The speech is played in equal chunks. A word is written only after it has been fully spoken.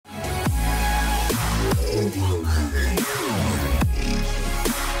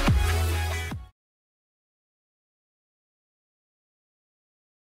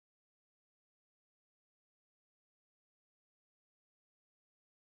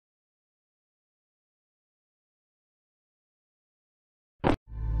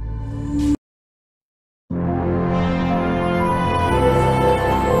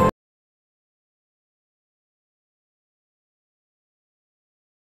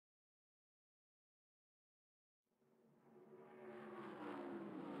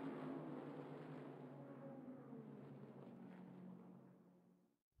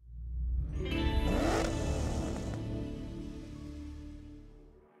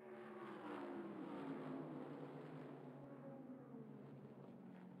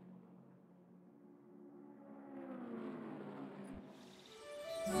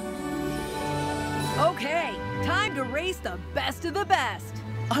Okay, time to race the best of the best.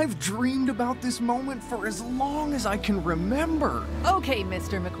 I've dreamed about this moment for as long as I can remember. Okay,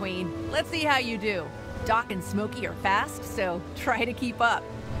 Mr. McQueen, let's see how you do. Doc and Smokey are fast, so try to keep up.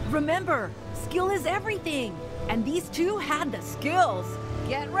 Remember, skill is everything, and these two had the skills.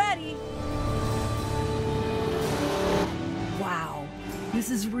 Get ready. Wow,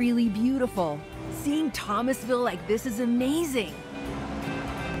 this is really beautiful. Seeing Thomasville like this is amazing.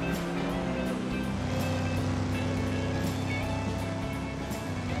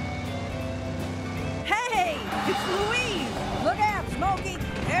 Hey, it's Louise! Look out, Smokey!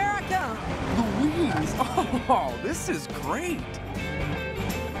 Here I come! Louise! Oh, this is great!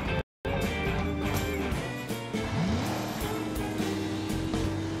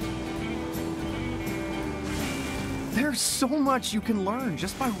 There's so much you can learn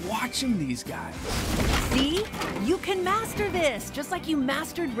just by watching these guys. See? You can master this, just like you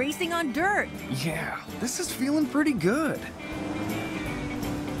mastered racing on dirt. Yeah, this is feeling pretty good.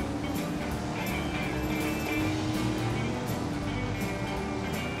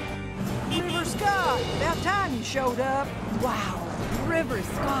 River Scott, about time you showed up. Wow, River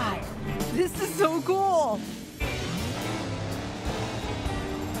Scott. This is so cool.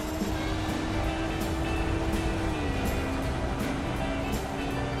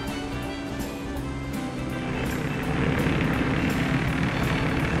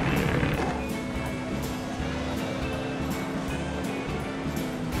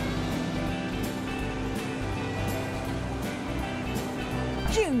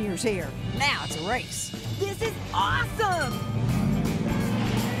 Junior's here. Now it's a race. This is awesome!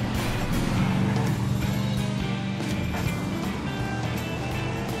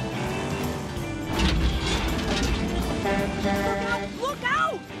 Look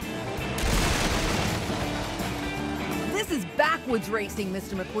out! This is backwoods racing,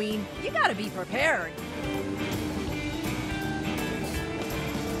 Mr. McQueen. You gotta be prepared.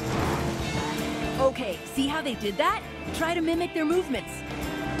 Okay, see how they did that? Try to mimic their movements.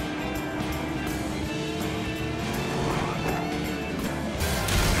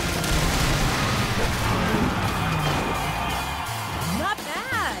 Not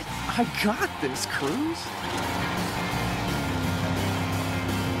bad. I got this, Cruz.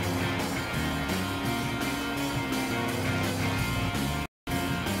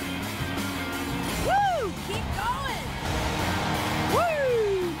 Woo! Keep going!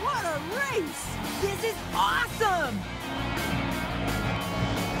 Woo! What a race! This is awesome!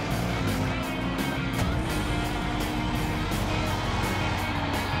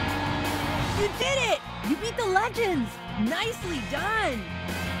 You did it! You beat the legends! Nicely done!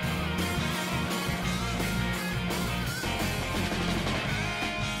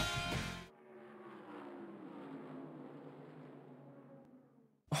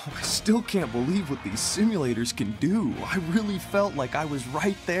 Oh, I still can't believe what these simulators can do. I really felt like I was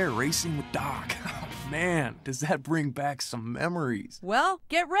right there racing with Doc. Oh, man, does that bring back some memories. Well,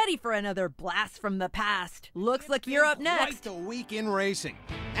 get ready for another blast from the past. Looks like you're up next. Quite a week in racing.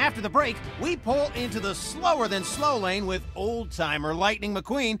 After the break, we pull into the slower-than-slow lane with old-timer Lightning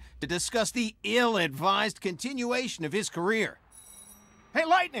McQueen to discuss the ill-advised continuation of his career. Hey,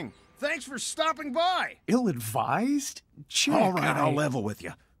 Lightning! Thanks for stopping by! Ill-advised? Chick, All right, I'll level with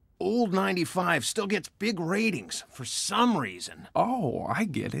you. Old 95 still gets big ratings for some reason. Oh, I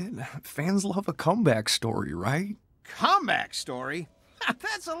get it. Fans love a comeback story, right? Comeback story?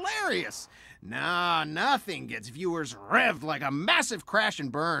 That's hilarious. Nah, nothing gets viewers revved like a massive crash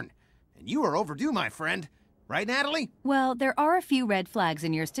and burn. And you are overdue, my friend. Right, Natalie? Well, there are a few red flags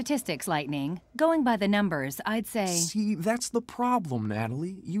in your statistics, Lightning. Going by the numbers, I'd say... See, that's the problem,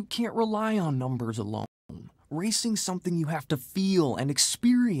 Natalie. You can't rely on numbers alone. Racing's something you have to feel and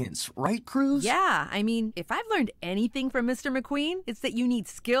experience, right, Cruz? Yeah, I mean, if I've learned anything from Mr. McQueen, it's that you need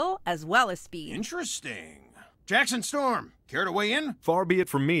skill as well as speed. Interesting. Jackson Storm, care to weigh in? Far be it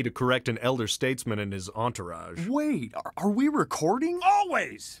from me to correct an elder statesman and his entourage. Wait, are we recording?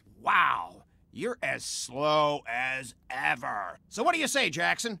 Always! Wow, you're as slow as ever. So what do you say,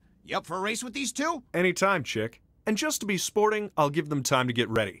 Jackson? You up for a race with these two? Anytime, chick. And just to be sporting, I'll give them time to get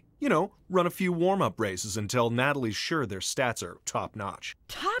ready. You know, run a few warm-up races until Natalie's sure their stats are top-notch.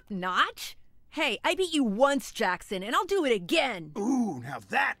 Top-notch? Hey, I beat you once, Jackson, and I'll do it again. Ooh, now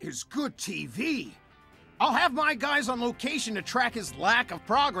that is good TV. I'll have my guys on location to track his lack of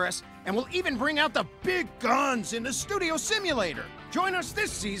progress, and we'll even bring out the big guns in the studio simulator. Join us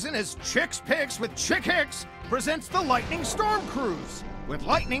this season as Chicks Picks with Chick Hicks presents the Lightning Storm Cruise, with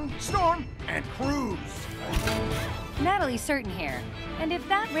Lightning, Storm, and Cruise. Natalie Certain here. And if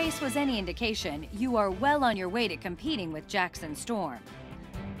that race was any indication, you are well on your way to competing with Jackson Storm.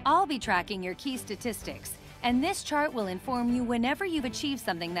 I'll be tracking your key statistics, and this chart will inform you whenever you've achieved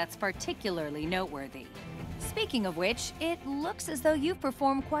something that's particularly noteworthy. Speaking of which, it looks as though you've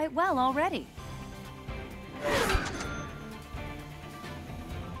performed quite well already.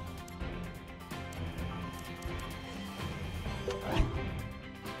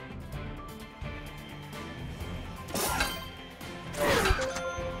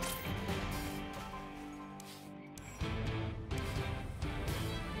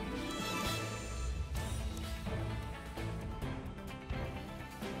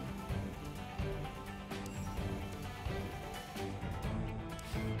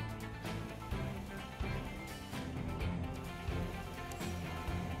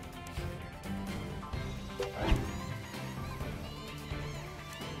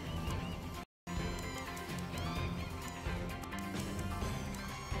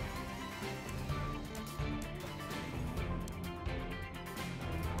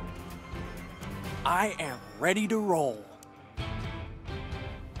 I am ready to roll.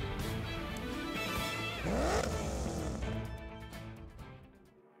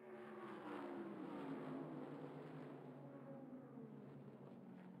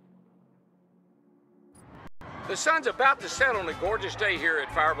 The sun's about to set on a gorgeous day here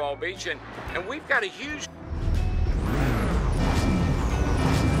at Fireball Beach, and we've got a huge...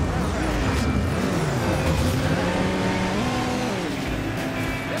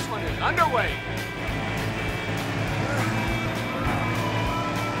 This one is underway.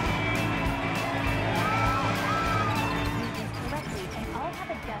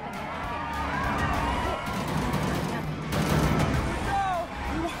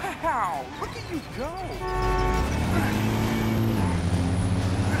 Wow, look at you go!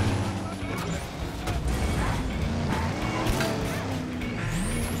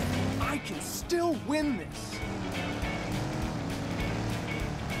 I can still win this.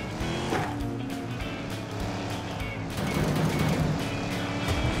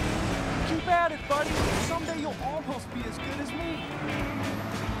 Keep at it, buddy. Someday you'll almost be as good as me.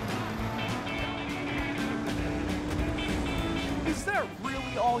 Is that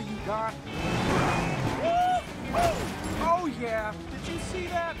really all you got? Oh yeah, did you see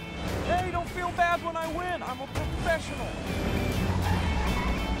that? Hey, don't feel bad when I win. I'm a professional.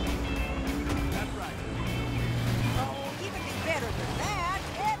 That's right. Oh, you can do better than that.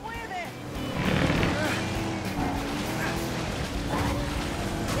 Get with it.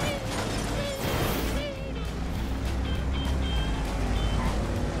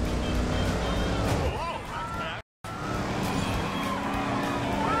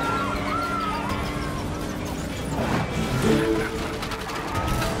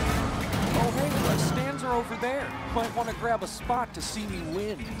 Over there. Might want to grab a spot to see me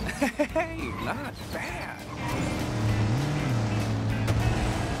win. Hey, not bad.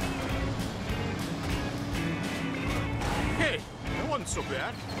 Hey, that wasn't so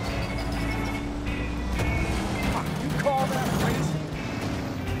bad. You call that racing?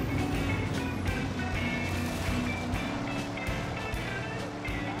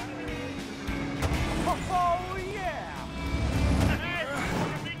 Oh, yeah! Hey,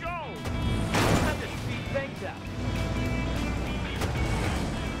 look at me go! Let the speed things up.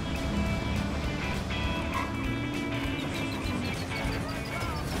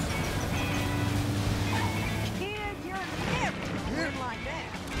 Kid, you're never win like that.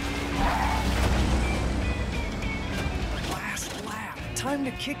 Last lap. Time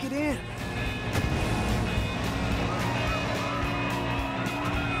to kick it in.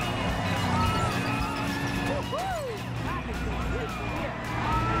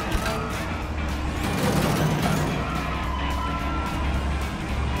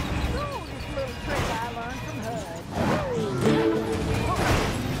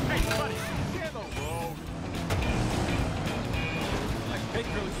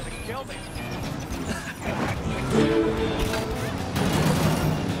 killed him.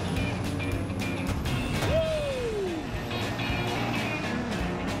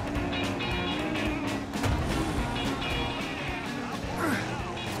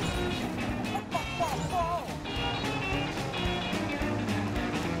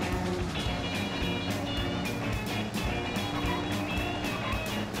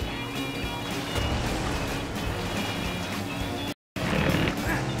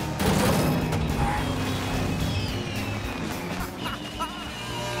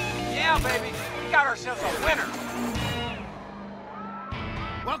 Yeah, baby, we got ourselves a winner.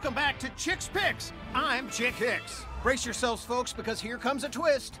 Welcome back to Chick's Picks. I'm Chick Hicks. Brace yourselves, folks, because here comes a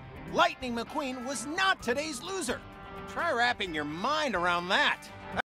twist. Lightning McQueen was not today's loser. Try wrapping your mind around that.